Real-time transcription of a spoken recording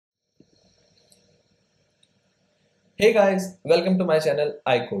Hey guys, welcome to my channel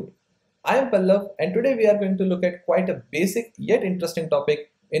iCode. I am Pallav and today we are going to look at quite a basic yet interesting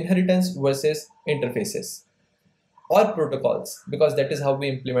topic, inheritance versus interfaces or protocols, because that is how we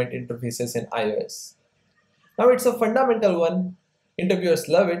implement interfaces in iOS. Now it's a fundamental one, interviewers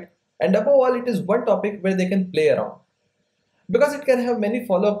love it, and above all it is one topic where they can play around. Because it can have many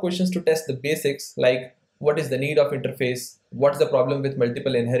follow-up questions to test the basics like what is the need of interface, what's the problem with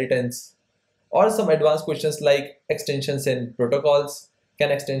multiple inheritance, or some advanced questions like extensions in protocols.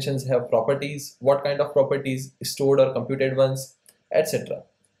 Can extensions have properties? What kind of properties, stored or computed ones, etc.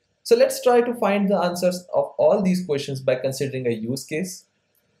 So let's try to find the answers of all these questions by considering a use case.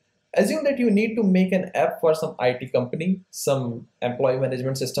 Assume that you need to make an app for some IT company, some employee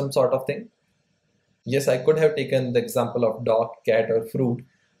management system sort of thing. Yes, I could have taken the example of dog, cat, or fruit,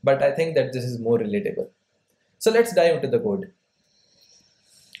 but I think that this is more relatable. So let's dive into the code.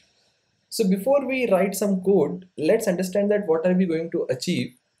 So before we write some code, let's understand that what are we going to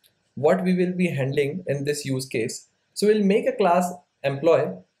achieve, what we will be handling in this use case. So we'll make a class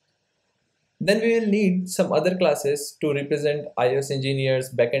employee, then we will need some other classes to represent iOS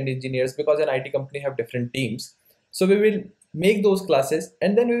engineers, backend engineers, because an IT company have different teams. So we will make those classes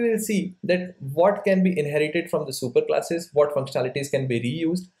and then we will see that what can be inherited from the super classes, what functionalities can be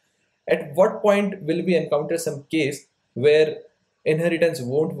reused, at what point will we encounter some case where inheritance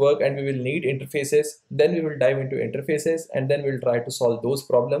won't work and we will need interfaces. Then we will dive into interfaces and then we'll try to solve those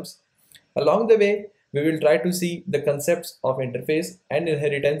problems. Along the way, we will try to see the concepts of interface and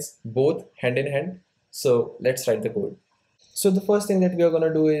inheritance both hand in hand. So let's write the code. So the first thing that we are going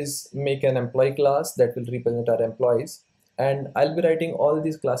to do is make an employee class that will represent our employees. And I'll be writing all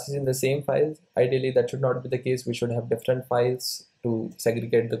these classes in the same file. Ideally, that should not be the case. We should have different files to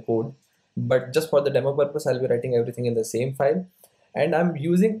segregate the code. But just for the demo purpose, I'll be writing everything in the same file. And I'm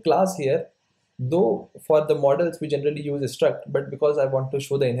using class here, though for the models we generally use struct, but because I want to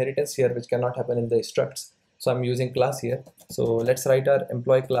show the inheritance here, which cannot happen in the structs, so I'm using class here. So let's write our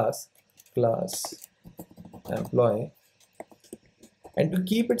employee class employee. And to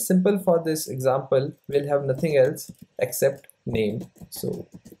keep it simple for this example, we'll have nothing else except name. So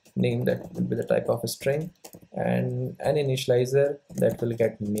name, that will be the type of a string, and an initializer that will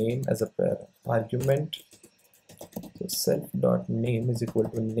get name as a argument. So self.name is equal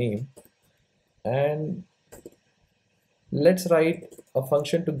to name, and let's write a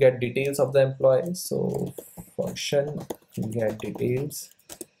function to get details of the employee. So function get details,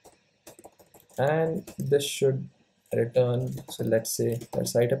 and this should return, so let's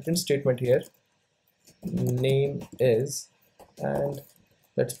write a print statement here, name is, and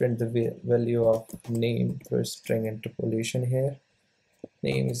let's print the value of name through a string interpolation here.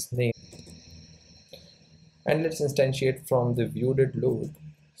 Name is name, and let's instantiate from the view.load.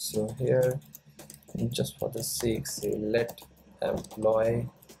 So here, just for the sake, say let employee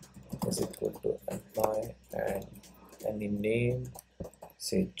is equal to employee and any name,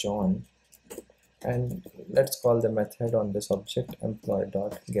 say John, and let's call the method on this object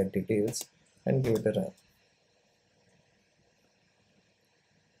employee.getDetails and give it a run.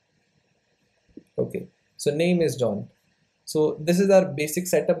 Okay, so name is John. So this is our basic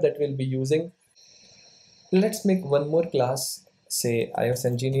setup that we'll be using. Let's make one more class, say iOS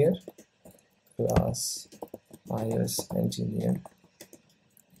engineer, class iOS engineer,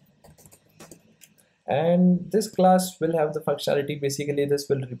 and this class will have the functionality. Basically this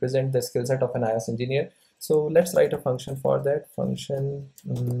will represent the skill set of an iOS engineer. So let's write a function for that. Function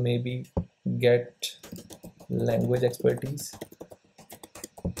maybe get language expertise,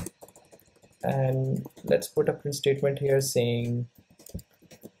 and let's put a print statement here saying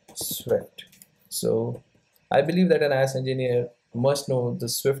Swift. So I believe that an iOS engineer must know the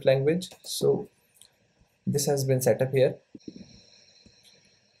Swift language, so this has been set up here.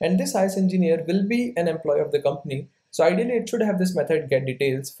 And this iOS engineer will be an employee of the company, so ideally it should have this method get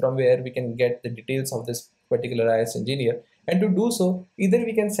details from where we can get the details of this particular iOS engineer. And to do so, either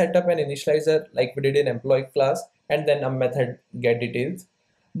we can set up an initializer like we did in employee class and then a method get details,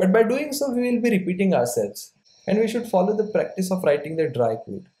 but by doing so we will be repeating ourselves, and we should follow the practice of writing the dry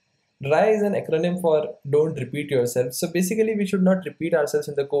code. Dry is an acronym for don't repeat yourself. So basically we should not repeat ourselves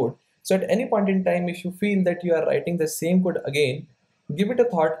in the code. So at any point in time, if you feel that you are writing the same code again, give it a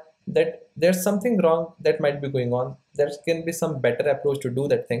thought that there's something wrong that might be going on. There can be some better approach to do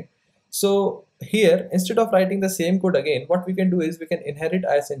that thing. So here, instead of writing the same code again, what we can do is we can inherit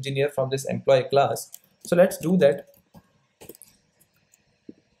iOS engineer from this employee class. So let's do that.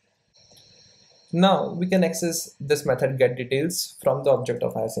 Now we can access this method get details from the object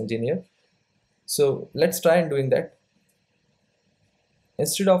of iOS engineer. So let's try and doing that.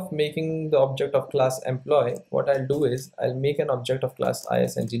 instead of making the object of class employee, what I'll do is I'll make an object of class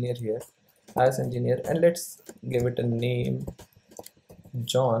is engineer here, is engineer, and let's give it a name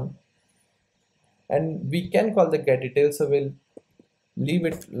John, and we can call the get details. So we'll leave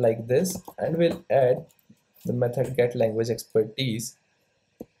it like this, and we'll add the method get language expertise,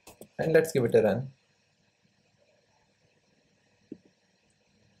 and let's give it a run.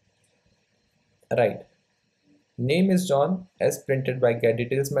 Right, name is John as printed by get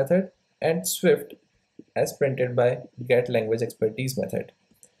details method, and Swift as printed by get language expertise method.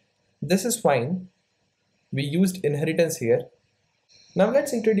 This is fine. We used inheritance here. Now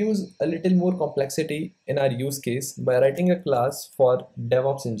let's introduce a little more complexity in our use case by writing a class for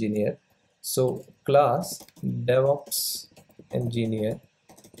DevOps engineer. So class DevOps engineer,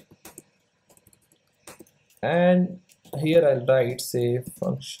 and here I'll write say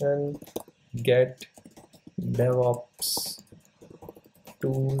function get DevOps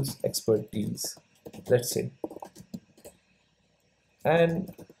tools expertise, let's say,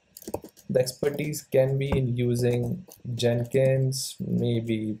 and the expertise can be in using Jenkins,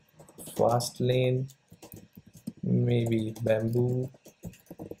 maybe Fastlane, maybe Bamboo.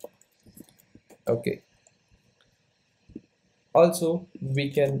 Okay. Also, we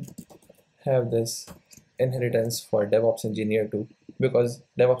can have this inheritance for DevOps engineer too, because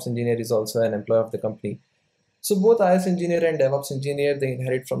DevOps engineer is also an employee of the company. So both IS engineer and DevOps engineer, they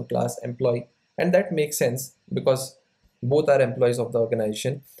inherit from class employee, and that makes sense because both are employees of the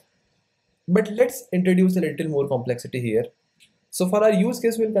organization. But let's introduce a little more complexity here. So for our use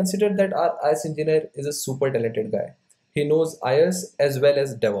case, we'll consider that our IS engineer is a super talented guy. He knows IS as well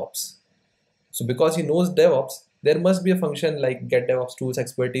as DevOps. So because he knows DevOps, there must be a function like get DevOps tools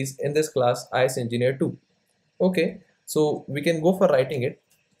expertise in this class IS engineer too. Okay, so we can go for writing it.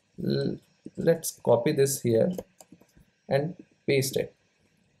 Let's copy this here and paste it.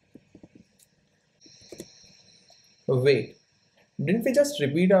 Wait, didn't we just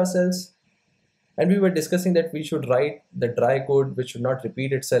repeat ourselves? And we were discussing that we should write the dry code which should not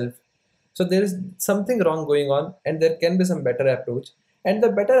repeat itself. So there is something wrong going on, and there can be some better approach. And the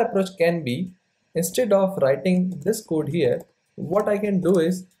better approach can be, instead of writing this code here, what I can do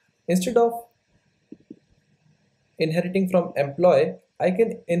is, instead of inheriting from employee, I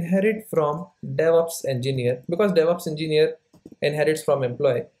can inherit from DevOps engineer, because DevOps engineer inherits from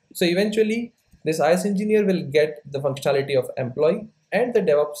employee. So eventually this IS engineer will get the functionality of employee and the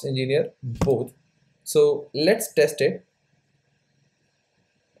DevOps engineer both. So let's test it.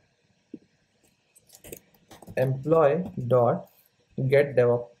 Employee dot get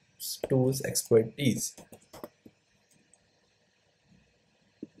DevOps tools expertise.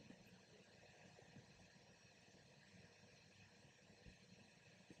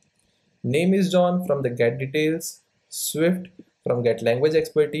 Name is John from the get details, Swift from get language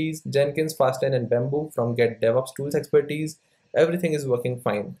expertise, Jenkins, Fastlane, and Bamboo from get DevOps tools expertise. Everything is working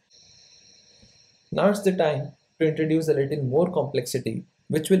fine. Now it's the time to introduce a little more complexity,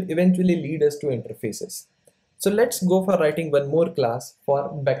 which will eventually lead us to interfaces. So let's go for writing one more class for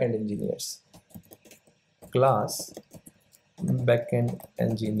backend engineers. Class backend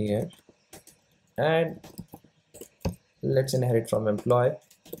engineer, and let's inherit from employee,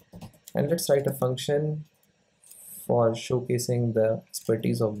 and let's write a function for showcasing the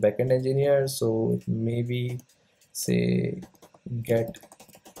expertise of backend engineer. So maybe say get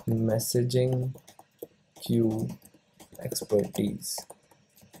messaging queue expertise,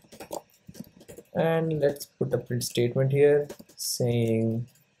 and let's put a print statement here saying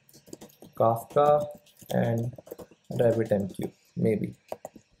Kafka and RabbitMQ maybe.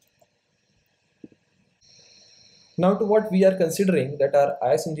 Now to what we are considering, that our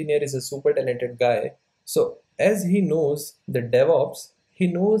IS engineer is a super talented guy. So as he knows the DevOps, he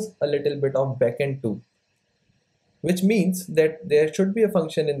knows a little bit of backend too, which means that there should be a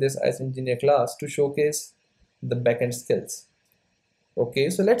function in this IS engineer class to showcase the backend skills. Okay,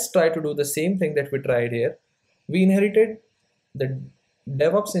 so let's try to do the same thing that we tried here. We inherited the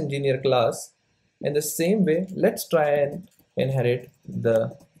DevOps engineer class. In the same way, let's try and inherit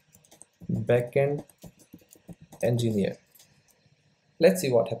the backend engineer. Let's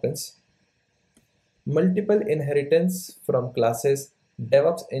see what happens. Multiple inheritance from classes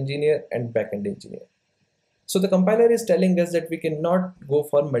DevOps engineer and backend engineer. So the compiler is telling us that we cannot go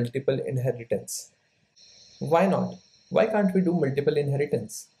for multiple inheritance. Why not? Why can't we do multiple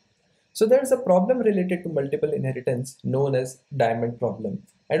inheritance? So there's a problem related to multiple inheritance known as diamond problem,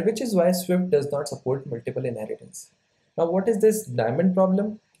 and which is why Swift does not support multiple inheritance. Now what is this diamond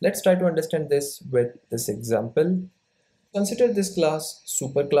problem? Let's try to understand this with this example. Consider this class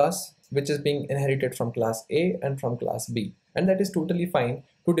superclass, which is being inherited from class A and from class B. and that is totally fine.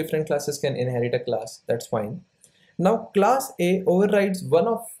 Two different classes can inherit a class, that's fine. Now class A overrides one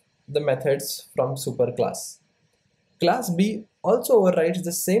of the methods from superclass. Class B also overrides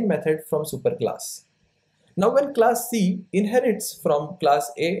the same method from superclass. Now when class C inherits from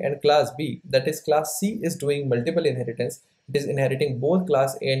class A and class B, that is class C is doing multiple inheritance, it is inheriting both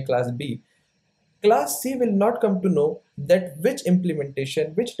class A and class B, class C will not come to know that which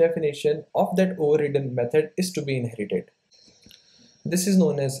implementation, which definition of that overridden method is to be inherited. This is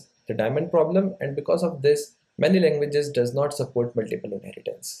known as the diamond problem, and because of this, many languages does not support multiple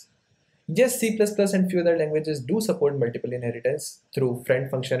inheritance. Yes, C++ and few other languages do support multiple inheritance through friend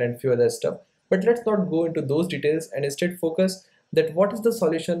function and few other stuff, but let's not go into those details and instead focus that what is the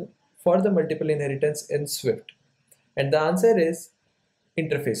solution for the multiple inheritance in Swift. And the answer is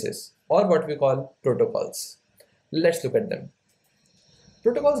interfaces, or what we call protocols. Let's look at them.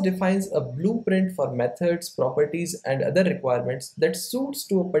 Protocols defines a blueprint for methods, properties, and other requirements that suits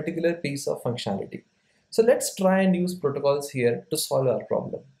to a particular piece of functionality. So let's try and use protocols here to solve our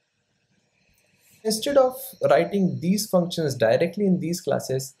problem. Instead of writing these functions directly in these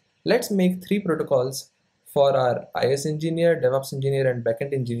classes, let's make three protocols for our IS engineer, DevOps engineer, and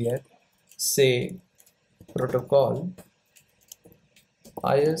backend engineer. Say protocol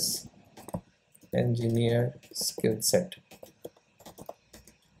IS engineer skill set.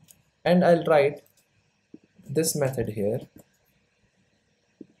 And I'll write this method here.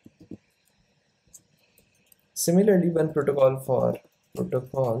 Similarly, one protocol for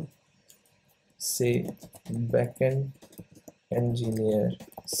protocol, say backend engineer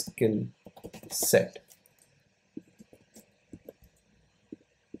skill set,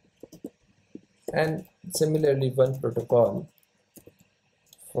 and similarly one protocol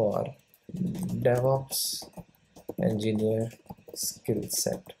for DevOps engineer skill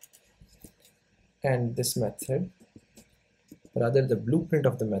set. And this method, rather the blueprint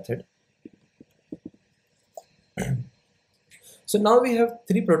of the method. So now we have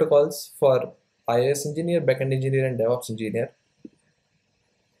three protocols for IIS engineer, backend engineer, and DevOps engineer.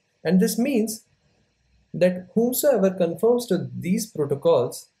 And this means that whomsoever conforms to these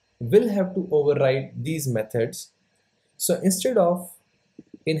protocols will have to override these methods. So instead of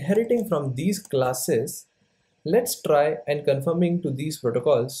inheriting from these classes, let's try and conforming to these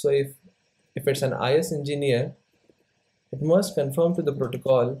protocols. So if it's an IS engineer, it must conform to the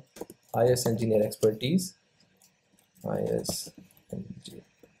protocol IS engineer expertise. IS engineer,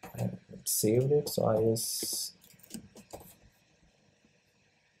 I haven't saved it, so IS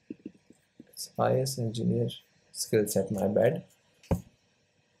engineer skill set, my bad.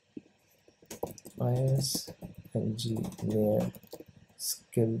 IS engineer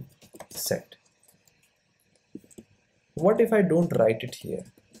skill set. What if I don't write it here?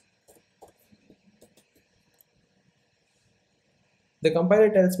 The compiler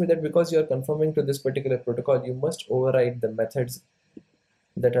tells me that because you are conforming to this particular protocol, you must override the methods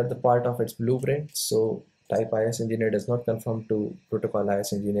that are the part of its blueprint. So type IS engineer does not conform to protocol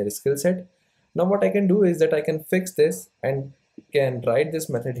IS engineer skill set. Now what I can do is that I can fix this and can write this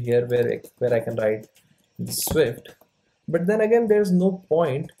method here where I can write the Swift. But then again, there's no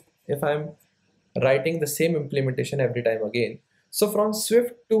point if I'm writing the same implementation every time again. So from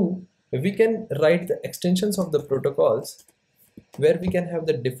Swift 2, we can write the extensions of the protocols where we can have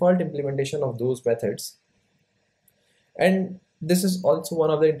the default implementation of those methods. And this is also one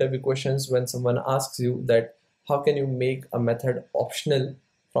of the interview questions when someone asks you that how can you make a method optional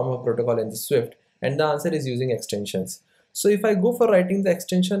from a protocol in the Swift, and the answer is using extensions. So if I go for writing the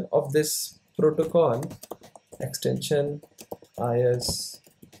extension of this protocol, extension IS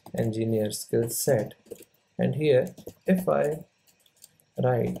engineer skill set, and here if I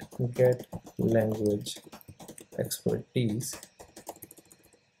write get language expertise,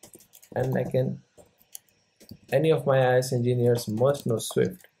 and any of my IS engineers must know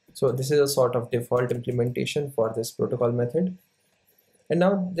Swift. So this is a sort of default implementation for this protocol method. And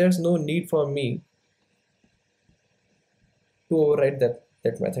now there's no need for me to override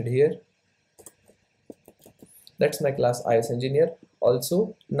that method here. That's my class IS engineer.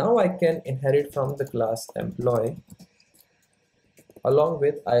 Also, now I can inherit from the class employee along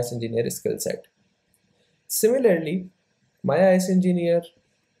with IS engineer skill set. Similarly, my IS engineer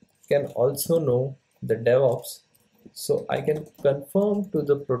can also know the DevOps, so I can confirm to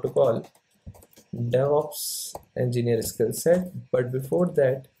the protocol DevOps engineer skill set. But before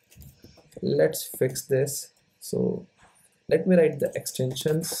that, let's fix this. So let me write the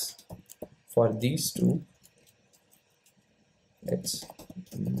extensions for these two. It's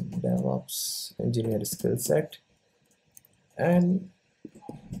DevOps engineer skill set and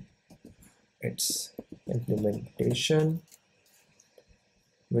its implementation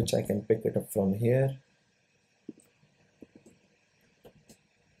which I can pick it up from here.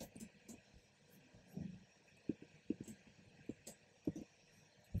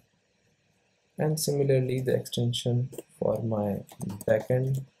 And similarly, the extension for my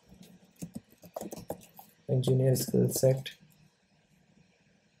backend engineer skill set,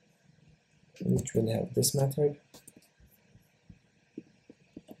 which will have this method.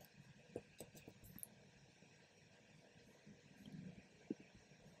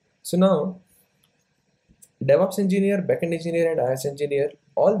 So now, DevOps engineer, backend engineer, and IS engineer,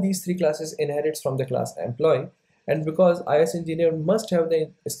 all these three classes inherits from the class employee. And because IS engineer must have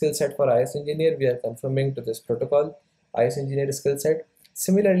the skill set for IS engineer, we are confirming to this protocol IS engineer skill set.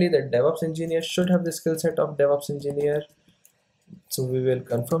 Similarly, the DevOps engineer should have the skill set of DevOps engineer. So we will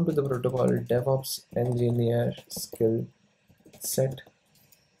confirm to the protocol DevOps engineer skill set.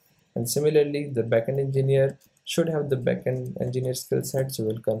 And similarly, the backend engineer should have the backend engineer skill set. So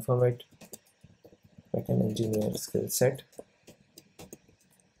we'll confirm it, backend engineer skill set.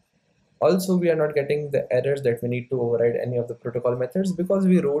 Also, we are not getting the errors that we need to override any of the protocol methods because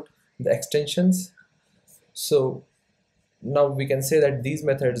we wrote the extensions. So now we can say that these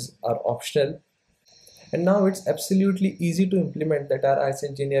methods are optional. And now it's absolutely easy to implement that our IS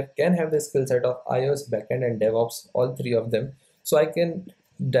engineer can have the skill set of iOS, backend, and DevOps, all three of them. So I can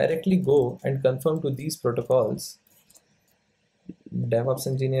directly go and confirm to these protocols DevOps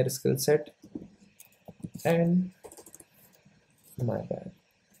engineer skill set and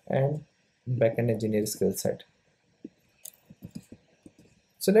and backend engineer skill set.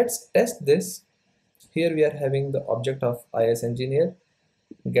 So let's test this. Here we are having the object of IS engineer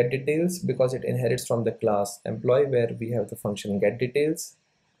get details because it inherits from the class employee where we have the function get details.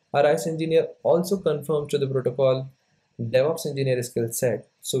 Our IS engineer also confirms to the protocol DevOps engineer skill set,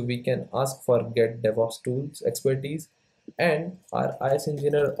 so we can ask for get DevOps tools expertise, and our IS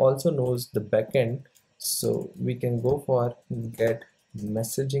engineer also knows the backend, so we can go for get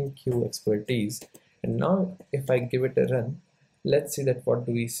messaging queue expertise. And now if I give it a run, let's see that what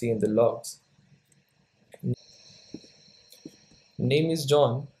do we see in the logs. Name is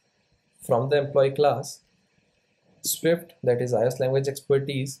John from the employee class, Swift, that is IS language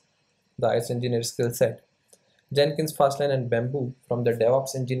expertise, the IS engineer skill set, Jenkins, Fastline, and Bamboo from the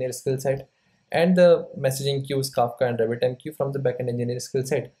DevOps engineer skill set, and the messaging queues, Kafka and RabbitMQ from the backend engineer skill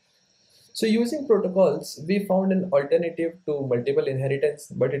set. So using protocols, we found an alternative to multiple inheritance,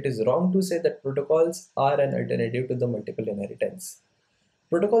 but it is wrong to say that protocols are an alternative to the multiple inheritance.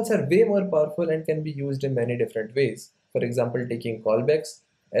 Protocols are way more powerful and can be used in many different ways. For example, taking callbacks,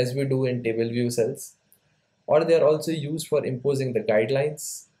 as we do in table view cells, or they are also used for imposing the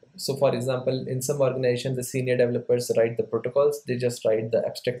guidelines. So for example, in some organizations, the senior developers write the protocols, they just write the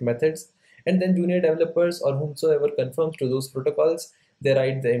abstract methods, and then junior developers or whomsoever conforms to those protocols, they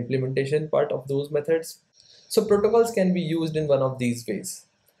write the implementation part of those methods. So protocols can be used in one of these ways.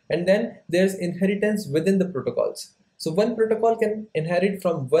 And then there's inheritance within the protocols. So one protocol can inherit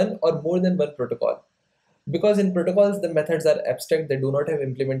from one or more than one protocol. Because in protocols, the methods are abstract, they do not have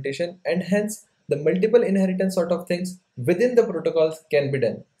implementation, and hence the multiple inheritance sort of things within the protocols can be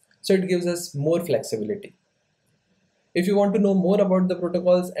done. So it gives us more flexibility. If you want to know more about the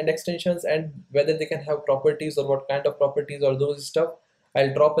protocols and extensions and whether they can have properties or what kind of properties or those stuff,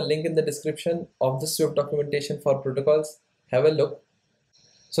 I'll drop a link in the description of the Swift documentation for protocols. Have a look.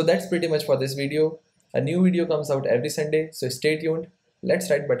 So that's pretty much for this video. A new video comes out every Sunday, so stay tuned. Let's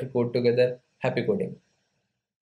write better code together. Happy coding.